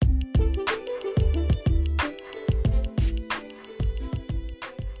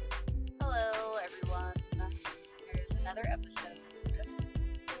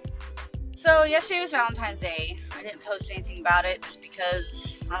So yesterday was Valentine's Day. I didn't post anything about it just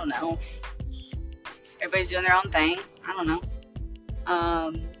because, I don't know, everybody's doing their own thing. I don't know.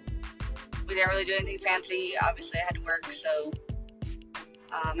 We didn't really do anything fancy. Obviously I had to work, so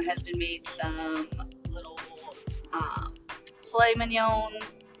my husband made some little filet mignon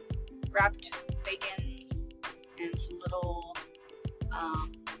wrapped bacon and some little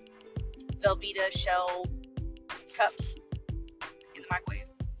Velveeta shell cups in the microwave.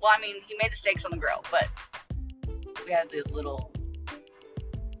 Well, I mean, he made the steaks on the grill, but we had the little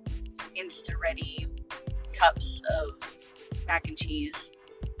Insta-ready cups of mac and cheese,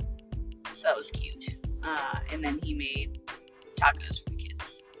 so that was cute. And then he made tacos for the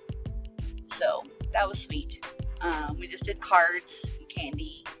kids, so that was sweet. We just did cards and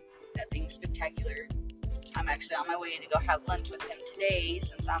candy, nothing spectacular. I'm actually on my way to go have lunch with him today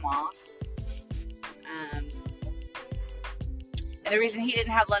since I'm off. And the reason he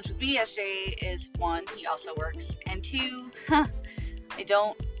didn't have lunch with me yesterday is, one, he also works, and two, I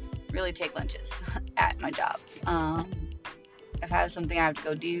don't really take lunches at my job. If I have something I have to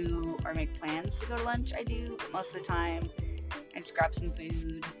go do or make plans to go to lunch, I do. But most of the time, I just grab some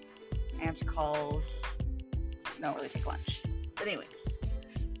food, answer calls, don't really take lunch. But anyways,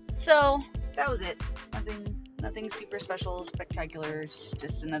 so that was it. Nothing super special, spectacular. It's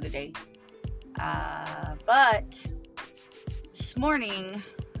just another day. But this morning,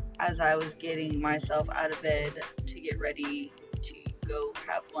 as I was getting myself out of bed to get ready to go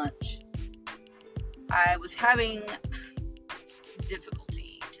have lunch, I was having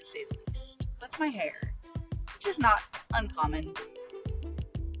difficulty, to say the least, with my hair, which is not uncommon.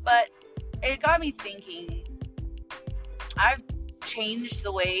 But it got me thinking. I've changed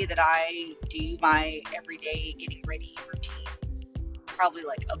the way that I do my everyday getting ready routine probably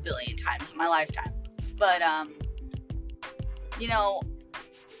like a billion times in my lifetime. But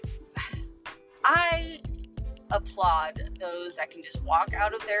I applaud those that can just walk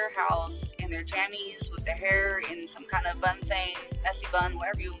out of their house in their jammies with their hair in some kind of bun thing, messy bun,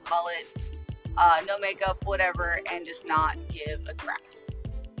 whatever you call it, no makeup, whatever, and just not give a crap.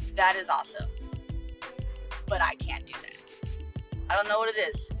 That is awesome. But I can't do that. I don't know what it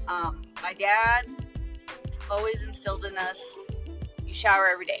is. My dad always instilled in us, you shower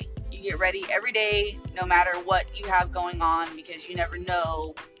every day. You get ready every day, no matter what you have going on, because you never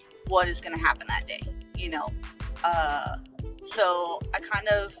know what is going to happen that day, So I kind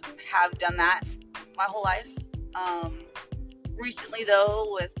of have done that my whole life. Recently, though,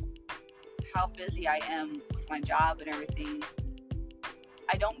 with how busy I am with my job and everything,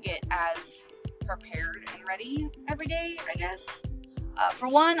 I don't get as prepared and ready every day, I guess. For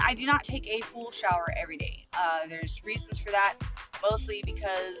one, I do not take a full shower every day. There's reasons for that, mostly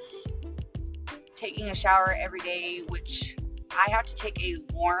because taking a shower every day, which I have to take a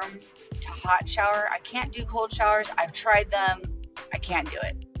warm to hot shower. I can't do cold showers. I've tried them. I can't do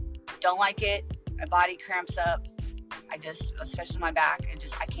it. Don't like it. My body cramps up. Especially my back,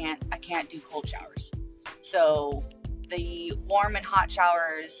 I can't do cold showers. So the warm and hot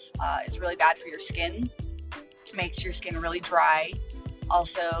showers is really bad for your skin. Makes your skin really dry.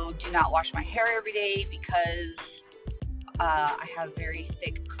 Also, do not wash my hair every day because I have very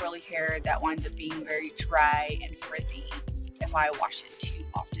thick curly hair that winds up being very dry and frizzy if I wash it too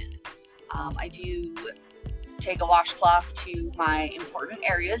often. I do take a washcloth to my important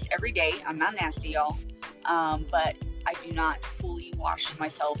areas every day. I'm not nasty, y'all. But I do not fully wash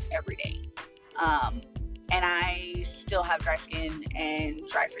myself every day. And I still have dry skin and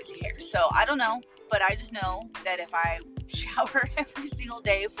dry frizzy hair. So I don't know, but I just know that if I shower every single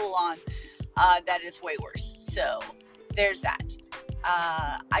day full on, that it's way worse. So there's that.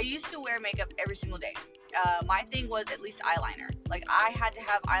 I used to wear makeup every single day. My thing was at least eyeliner. Like, I had to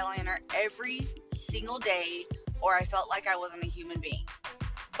have eyeliner every single day or I felt like I wasn't a human being.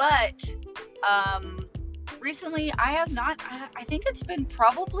 But recently I have not. I think it's been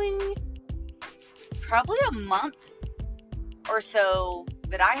probably a month or so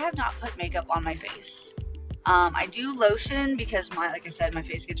that I have not put makeup on my face. I do lotion because like I said, my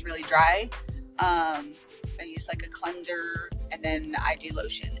face gets really dry. I use like a cleanser and then I do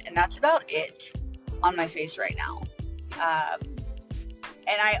lotion, and that's about it on my face right now.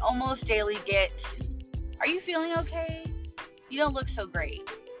 And I almost daily get, "Are you feeling okay? You don't look so great."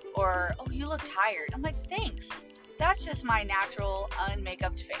 Or, "Oh, you look tired." I'm like, thanks. That's just my natural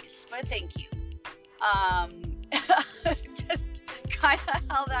unmakeuped face, but thank you. Just kind of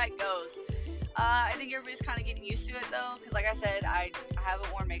how that goes. I think everybody's kind of getting used to it though, because like I said, I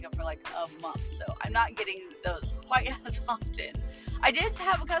haven't worn makeup for like a month, so I'm not getting those quite as often. I did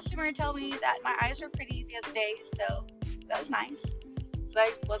have a customer tell me that my eyes were pretty the other day, so that was nice.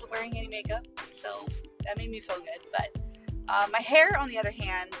 because I wasn't wearing any makeup, so that made me feel good. But my hair, on the other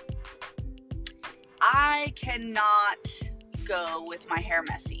hand, I cannot go with my hair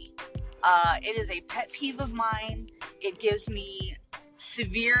messy. It is a pet peeve of mine. It gives me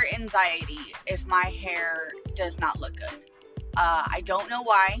severe anxiety if my hair does not look good. I don't know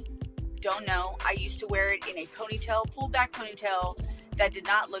why. Don't know. I used to wear it in a ponytail, pulled back ponytail that did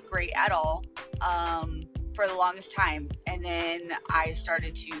not look great at all for the longest time. And then I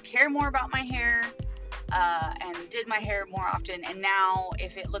started to care more about my hair and did my hair more often. And now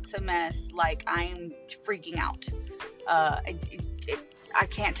if it looks a mess, like, I'm freaking out. I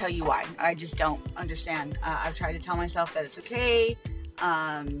can't tell you why. I just don't understand. I've tried to tell myself that it's okay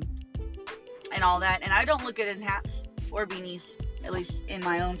and all that. And I don't look good in hats or beanies, at least in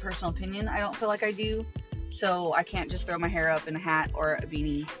my own personal opinion. I don't feel like I do. So I can't just throw my hair up in a hat or a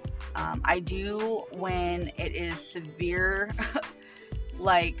beanie. I do when it is severe,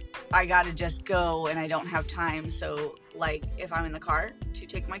 like I gotta just go and I don't have time. So, like, if I'm in the car to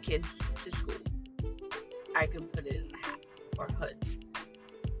take my kids to school, I can put it in a hat or hood.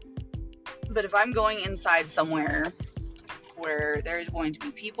 But if I'm going inside somewhere where there's going to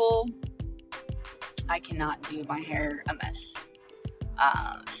be people, I cannot do my hair a mess.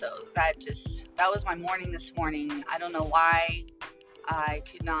 So that was my morning this morning. I don't know why I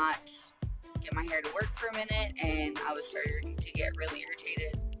could not get my hair to work for a minute, and I was starting to get really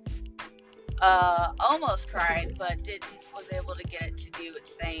irritated. Almost cried, but was able to get it to do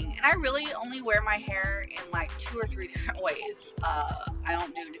its thing. And I really only wear my hair in like 2 or 3 different ways. I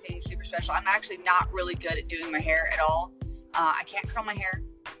don't do anything super special. I'm actually not really good at doing my hair at all. I can't curl my hair.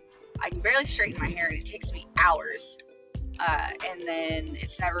 I can barely straighten my hair, and it takes me hours. And then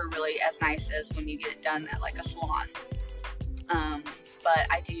it's never really as nice as when you get it done at like a salon. But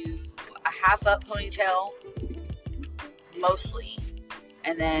I do a half up ponytail mostly.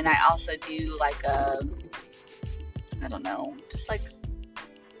 And then I also do like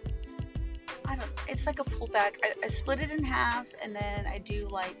it's like a pullback. I split it in half, and then I do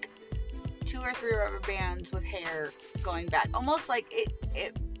like 2 or 3 rubber bands with hair going back. Almost like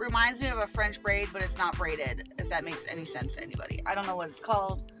it reminds me of a French braid, but it's not braided, if that makes any sense to anybody. I don't know what it's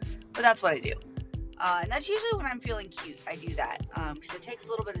called, but that's what I do. And that's usually when I'm feeling cute. I do that because it takes a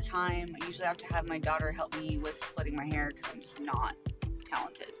little bit of time. I usually have to have my daughter help me with splitting my hair because I'm just not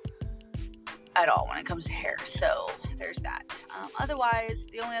talented at all when it comes to hair. So there's that. Otherwise,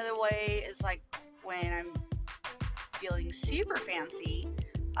 the only other way is like when I'm feeling super fancy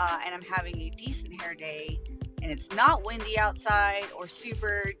and I'm having a decent hair day and it's not windy outside or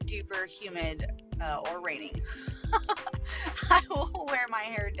super duper humid or raining. I will wear my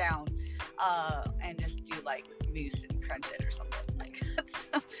hair down and just do like mousse and crunch it or something like that.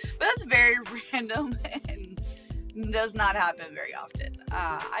 But that's very random and does not happen very often.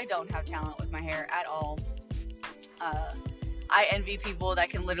 I don't have talent with my hair at all. I envy people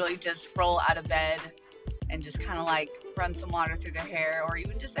that can literally just roll out of bed and just kind of like run some water through their hair, or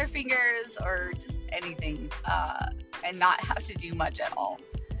even just their fingers, or just anything, and not have to do much at all.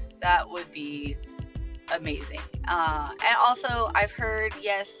 That would be amazing. And also, I've heard,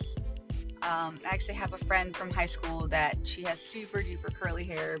 yes, I actually have a friend from high school that she has super duper curly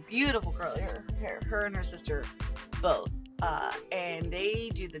hair, beautiful curly hair, her and her sister both. And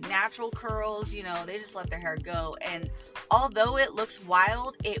they do the natural curls, you know, they just let their hair go. And although it looks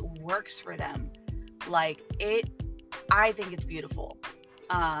wild, it works for them. Like, I think it's beautiful.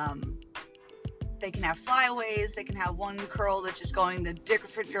 They can have flyaways, they can have one curl that's just going the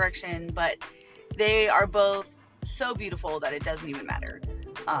different direction, but they are both so beautiful that it doesn't even matter.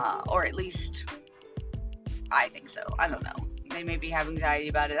 Or at least, I think so. I don't know. They may be having anxiety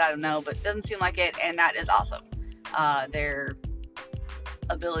about it, I don't know, but it doesn't seem like it, and that is awesome. Their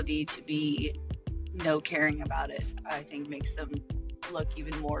ability to be no caring about it, I think, makes them look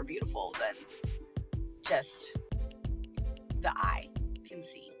even more beautiful than just the eye can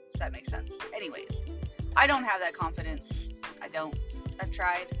see. Does that make sense? Anyways, I don't have that confidence. I don't. I've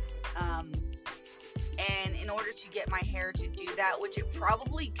tried. And in order to get my hair to do that, which it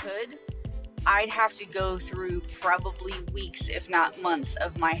probably could, I'd have to go through probably weeks, if not months,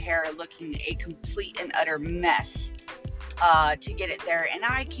 of my hair looking a complete and utter mess to get it there. And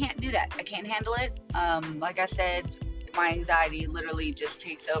I can't do that. I can't handle it. Like I said, my anxiety literally just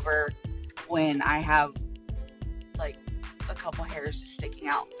takes over when I have like a couple hairs just sticking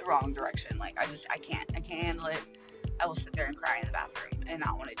out the wrong direction. Like, I can't handle it. I will sit there and cry in the bathroom and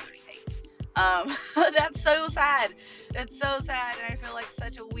not want to do anything. That's so sad. That's so sad, and I feel like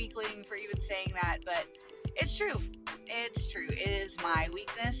such a weakling for even saying that, but it's true. It's true. It is my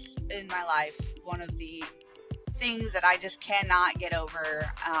weakness in my life. One of the things that I just cannot get over,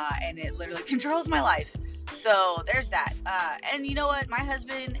 and it literally controls my life. So there's that. And you know what? My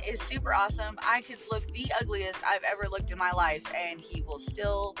husband is super awesome. I could look the ugliest I've ever looked in my life, and he will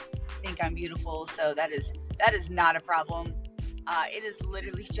still think I'm beautiful. So that is not a problem. It is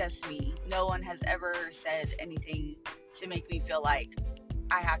literally just me. No one has ever said anything to make me feel like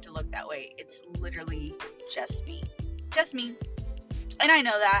I have to look that way. It's literally just me. Just me. And I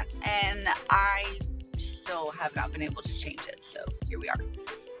know that, and I still have not been able to change it. So here we are.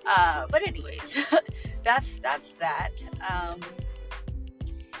 But anyways, that's that.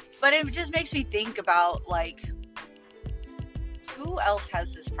 But it just makes me think about, like, who else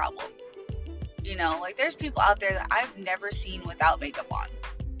has this problem? You know, like, there's people out there that I've never seen without makeup on,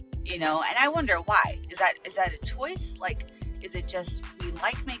 you know, and I wonder why. Is that a choice? Like, is it just we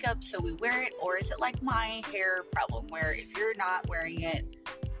like makeup so we wear it, or is it like my hair problem where if you're not wearing it,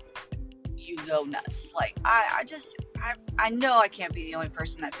 you go nuts? Like, I know I can't be the only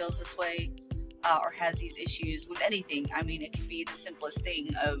person that feels this way, or has these issues with anything. I mean, it could be the simplest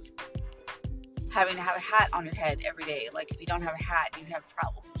thing of having to have a hat on your head every day. Like, if you don't have a hat, you have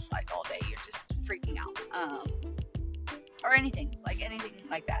problems, like, all day. You're just freaking out. Or anything like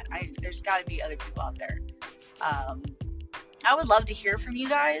that. There's got to be other people out there. I would love to hear from you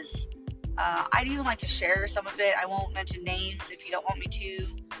guys. I'd even like to share some of it. I won't mention names if you don't want me to.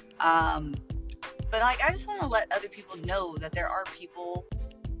 But, like, I just want to let other people know that there are people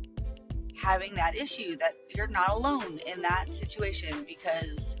having that issue, that you're not alone in that situation,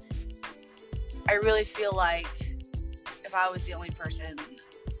 because I really feel like if I was the only person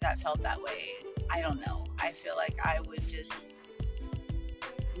that felt that way, I don't know. I feel like I would just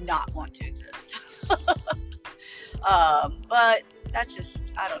not want to exist. But that's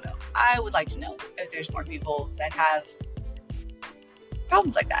just, I don't know. I would like to know if there's more people that have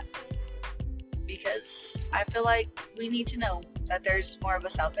problems like that, because I feel like we need to know that there's more of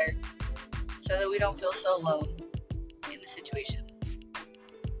us out there so that we don't feel so alone in the situation.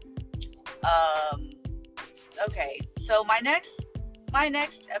 Okay, so my next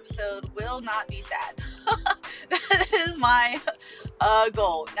episode will not be sad. That is my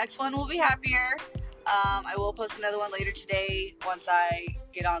goal. Next one will be happier. I will post another one later today once I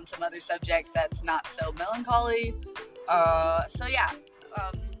get on some other subject that's not so melancholy. So yeah.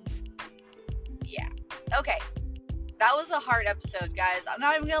 Yeah. Okay. That was a hard episode, guys. I'm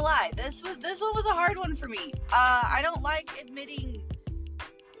not even gonna lie. This one was a hard one for me. I don't like admitting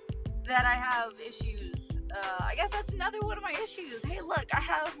that I have issues. I guess that's another one of my issues. Hey, look, I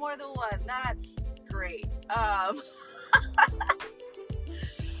have more than one. That's great.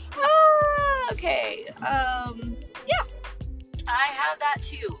 Okay. Yeah. I have that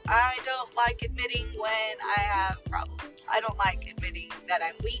too. I don't like admitting when I have problems. I don't like admitting that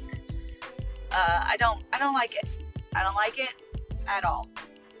I'm weak. I don't like it. I don't like it at all.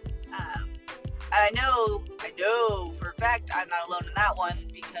 And I know for a fact I'm not alone in that one,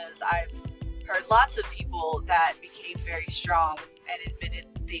 because I've heard lots of people that became very strong and admitted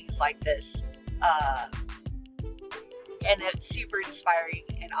things like this. And it's super inspiring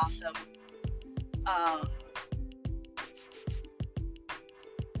and awesome.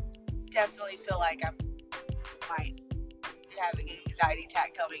 Definitely feel like I might having an anxiety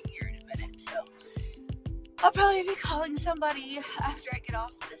attack coming here in a minute, so I'll probably be calling somebody after I get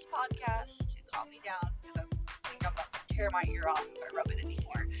off this podcast to calm me down, because I think I'm about to tear my ear off if I rub it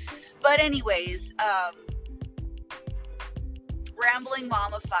anymore. But anyways,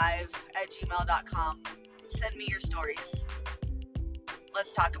 ramblingmama5@gmail.com. Send me your stories.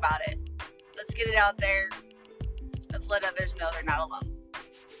 Let's talk about it. Let's get it out there. Let's let others know they're not alone.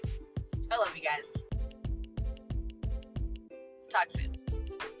 I love you guys. Talk soon.